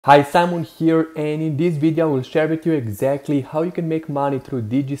Hi, Simon here, and in this video I will share with you exactly how you can make money through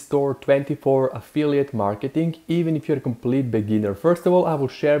Digistore24 affiliate marketing even if you're a complete beginner. First of all, I will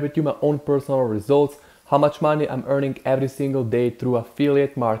share with you my own personal results, how much money I'm earning every single day through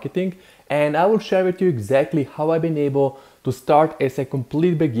affiliate marketing, and I will share with you exactly how I've been able to start as a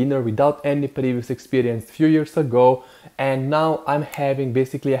complete beginner without any previous experience a few years ago, and now I have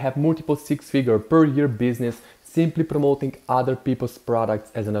multiple six-figure per year business simply promoting other people's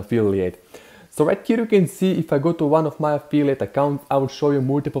products as an affiliate. So right here you can see, if I go to one of my affiliate accounts, I will show you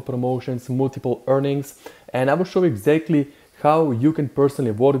multiple promotions, multiple earnings, and I will show you exactly how you can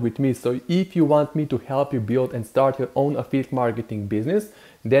personally work with me. So if you want me to help you build and start your own affiliate marketing business,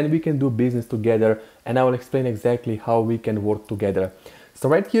 then we can do business together, and I will explain exactly how we can work together. So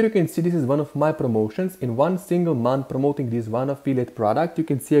right here you can see this is one of my promotions. In one single month promoting this one affiliate product, you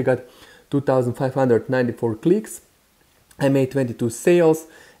can see I got 2,594 clicks, I made 22 sales,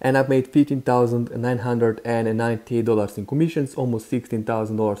 and I've made $15,998 in commissions, almost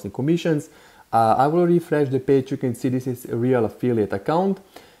 $16,000 in commissions. I will refresh the page. You can see this is a real affiliate account.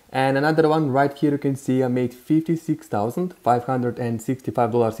 And another one right here, you can see I made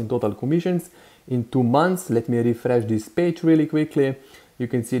 $56,565 in total commissions in 2 months. Let me refresh this page really quickly. You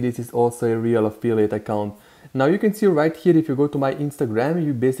can see this is also a real affiliate account. Now you can see right here, if you go to my Instagram,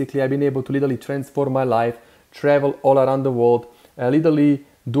 I've been able to literally transform my life, travel all around the world, literally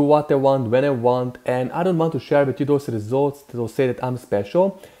do what I want, when I want, and I don't want to share with you those results to say that I'm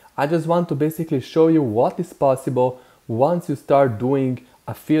special. I just want to basically show you what is possible once you start doing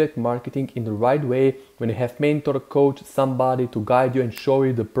affiliate marketing in the right way, when you have mentor, coach, somebody to guide you and show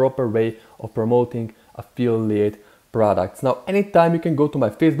you the proper way of promoting affiliate products. Now anytime you can go to my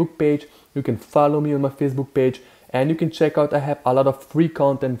Facebook page, you can follow me on my Facebook page, and you can check out, I have a lot of free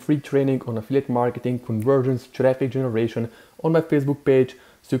content, free training on affiliate marketing, conversions, traffic generation on my Facebook page,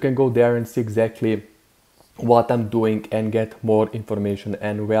 so you can go there and see exactly what I'm doing and get more information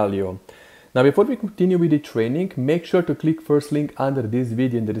and value. Now before we continue with the training, make sure to click first link under this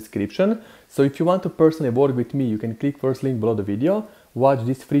video in the description. So if you want to personally work with me, you can click first link below the video, watch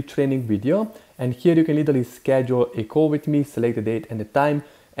this free training video, and here you can literally schedule a call with me, select the date and the time,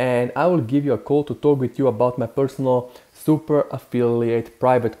 and I will give you a call to talk with you about my personal super affiliate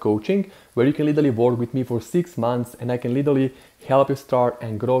private coaching, where you can literally work with me for 6 months and I can literally help you start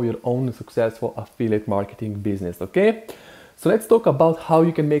and grow your own successful affiliate marketing business, okay? So let's talk about how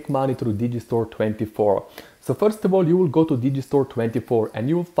you can make money through Digistore24. So first of all, you will go to Digistore24 and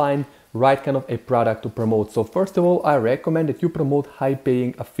you will find right kind of a product to promote. So first of all, I recommend that you promote high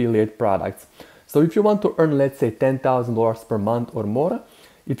paying affiliate products. So if you want to earn, let's say $10,000 per month or more,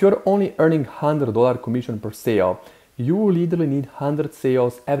 if you're only earning $100 commission per sale, you will literally need 100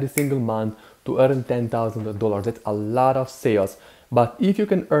 sales every single month to earn $10,000. That's a lot of sales. But if you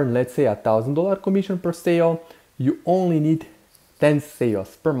can earn, let's say, $1,000 commission per sale, you only need 10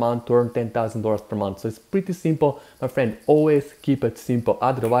 sales per month to earn $10,000 per month. So it's pretty simple, my friend. Always keep it simple,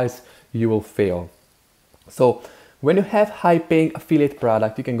 otherwise you will fail. So when you have high paying affiliate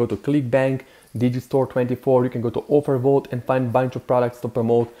product, you can go to ClickBank, Digistore24, you can go to OfferVault and find a bunch of products to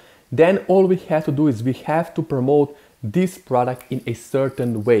promote. Then all we have to do is we have to promote this product in a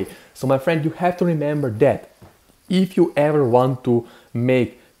certain way. So my friend, you have to remember that if you ever want to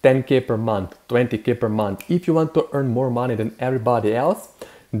make 10K per month, 20K per month, if you want to earn more money than everybody else,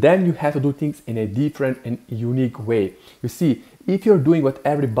 then you have to do things in a different and unique way. You see, if you're doing what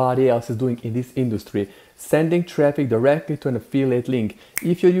everybody else is doing in this industry, sending traffic directly to an affiliate link,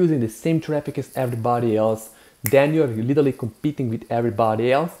 if you're using the same traffic as everybody else, then you're literally competing with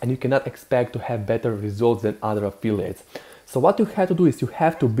everybody else and you cannot expect to have better results than other affiliates. So what you have to do is you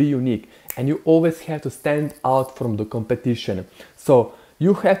have to be unique and you always have to stand out from the competition. So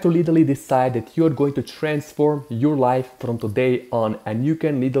you have to literally decide that you're going to transform your life from today on, and you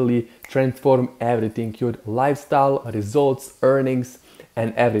can literally transform everything, your lifestyle, results, earnings,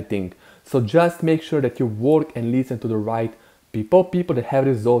 and everything. So just make sure that you work and listen to the right people that have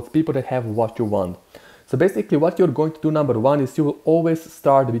results, people that have what you want. So basically what you're going to do, number one, is you will always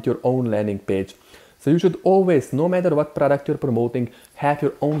start with your own landing page. So you should always, no matter what product you're promoting, have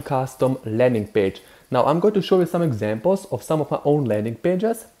your own custom landing page. Now I'm going to show you some examples of some of my own landing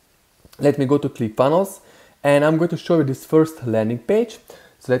pages. Let me go to ClickFunnels and I'm going to show you this first landing page.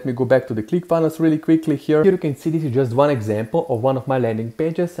 So let me go back to the ClickFunnels really quickly here. Here you can see this is just one example of one of my landing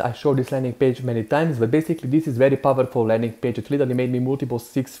pages. I showed this landing page many times, but basically this is very powerful landing page. It literally made me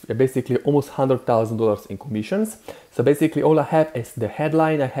basically almost $100,000 in commissions. So basically all I have is the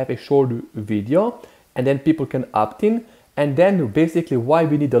headline, I have a short video, and then people can opt in. And then basically why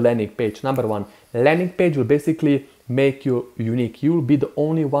we need the landing page. Number one, landing page will basically make you unique. You will be the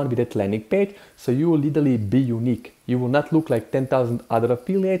only one with that landing page, so you will literally be unique. You will not look like 10,000 other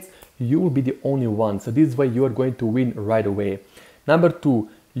affiliates. You will be the only one. So this way you are going to win right away. Number two,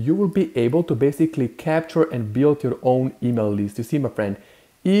 you will be able to basically capture and build your own email list. You see, my friend,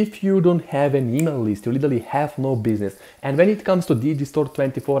 if you don't have an email list, you literally have no business. And when it comes to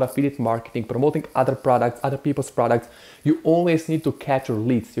Digistore24 affiliate marketing, promoting other products, other people's products, you always need to capture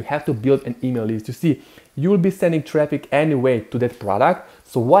leads. You have to build an email list. You see, you will be sending traffic anyway to that product.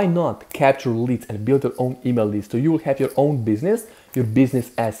 So why not capture leads and build your own email list? So you will have your own business, your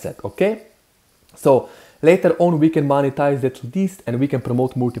business asset, okay? So later on, we can monetize that list and we can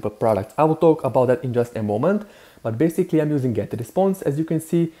promote multiple products. I will talk about that in just a moment. But basically, I'm using GetResponse, as you can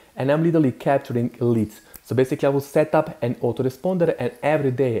see, and I'm literally capturing leads. So basically, I will set up an autoresponder, and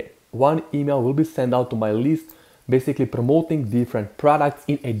every day, one email will be sent out to my list, basically promoting different products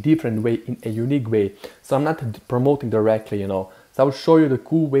in a different way, in a unique way. So I'm not promoting directly, So I will show you the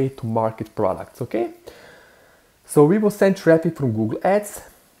cool way to market products, okay? So we will send traffic from Google Ads,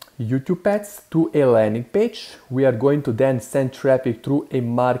 YouTube Ads to a landing page. We are going to then send traffic through a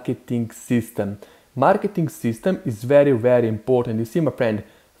marketing system. Marketing system is very, very important. You see, my friend,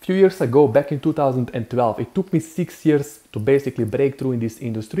 a few years ago, back in 2012, it took me 6 years to basically break through in this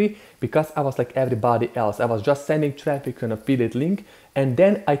industry because I was like everybody else. I was just sending traffic to an affiliate link, and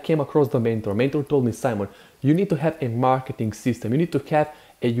then I came across the mentor. Mentor told me, Simon, you need to have a marketing system. You need to have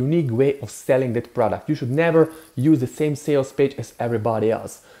a unique way of selling that product. You should never use the same sales page as everybody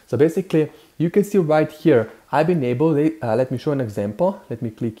else. So basically, you can see right here, I've been able, let me show an example. Let me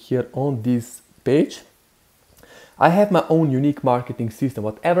click here on this page. I have my own unique marketing system.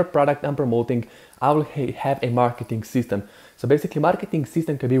 Whatever product I'm promoting, I will have a marketing system. So basically, marketing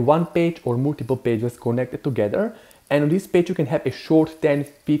system can be one page or multiple pages connected together. And on this page, you can have a short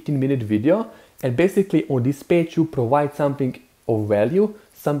 10-15 minute video. And basically on this page, you provide something of value,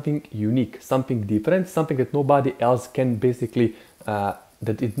 something unique, something different, something that nobody else can basically,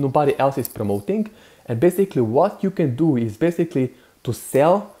 nobody else is promoting. And basically what you can do is basically to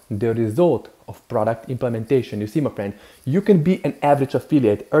sell the result of product implementation. You see, my friend, you can be an average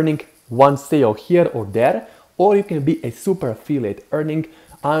affiliate earning one sale here or there, or you can be a super affiliate earning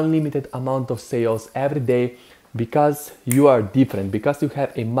unlimited amount of sales every day because you are different, because you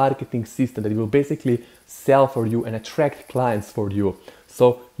have a marketing system that will basically sell for you and attract clients for you.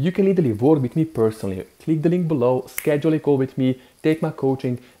 So you can literally work with me personally. Click the link below, schedule a call with me, take my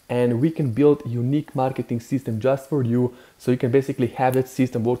coaching, and we can build a unique marketing system just for you. So you can basically have that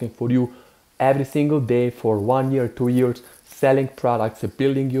system working for you every single day for 1 year, 2 years, selling products,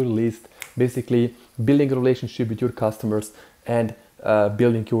 building your list, basically building a relationship with your customers and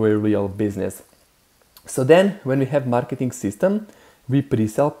building your real business. So then when we have marketing system, we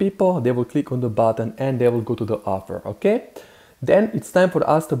pre-sell people, they will click on the button and they will go to the offer, okay? Then it's time for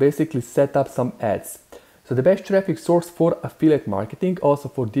us to basically set up some ads. So the best traffic source for affiliate marketing, also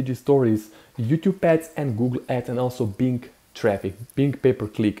for Digistore, is YouTube ads and Google ads, and also Bing traffic, Bing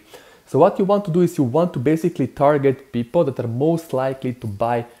pay-per-click. So what you want to do is you want to basically target people that are most likely to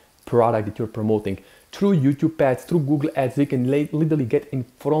buy product that you're promoting. Through YouTube ads, through Google ads, you can literally get in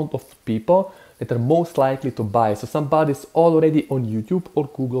front of people that are most likely to buy. So somebody's already on YouTube or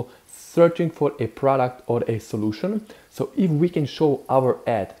Google searching for a product or a solution. So if we can show our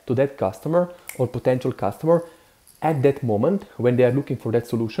ad to that customer or potential customer at that moment when they are looking for that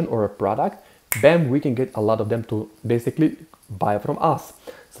solution or a product, bam, we can get a lot of them to basically buy from us.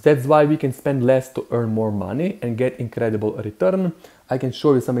 So that's why we can spend less to earn more money and get incredible return. I can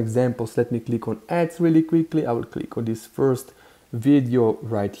show you some examples. Let me click on ads really quickly. I will click on this first video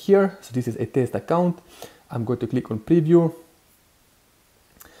right here. So this is a test account. I'm going to click on preview.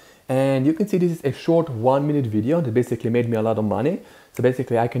 And you can see this is a short 1 minute video that basically made me a lot of money. So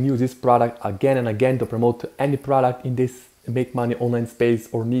basically I can use this product again and again to promote any product in this make money online space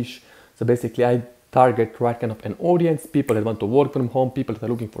or niche. So basically I target right kind of an audience, people that want to work from home, people that are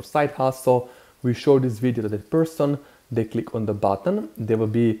looking for side hustle. We show this video to that person, they click on the button, they will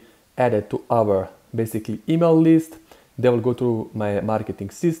be added to our basically email list. They will go through my marketing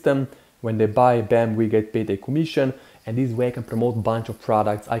system. When they buy, bam, we get paid a commission. And this way I can promote a bunch of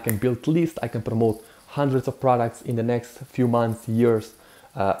products. I can build lists. I can promote hundreds of products in the next few months, years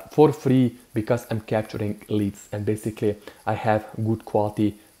for free because I'm capturing leads. And basically I have good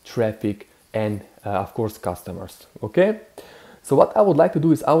quality traffic and of course customers, okay? So what I would like to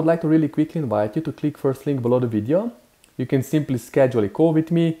do is I would like to really quickly invite you to click first link below the video. You can simply schedule a call with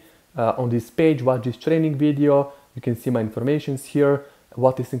me on this page, watch this training video. You can see my informations here,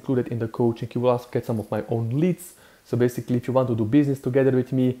 what is included in the coaching. You will also get some of my own leads. So basically, if you want to do business together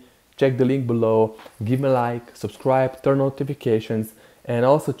with me, check the link below, give me a like, subscribe, turn on notifications, and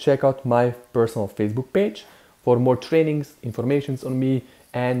also check out my personal Facebook page for more trainings, informations on me,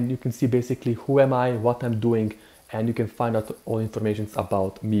 and you can see basically who am I, what I'm doing, and you can find out all information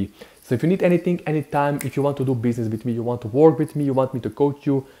about me. So if you need anything, anytime, if you want to do business with me, you want to work with me, you want me to coach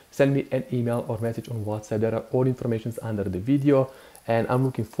you, send me an email or message on WhatsApp. There are all informations under the video, and I'm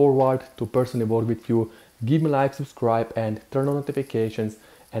looking forward to personally work with you. Give me a like, subscribe, and turn on notifications,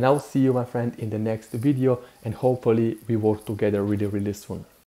 and I'll see you, my friend, in the next video, and hopefully we work together really, really soon.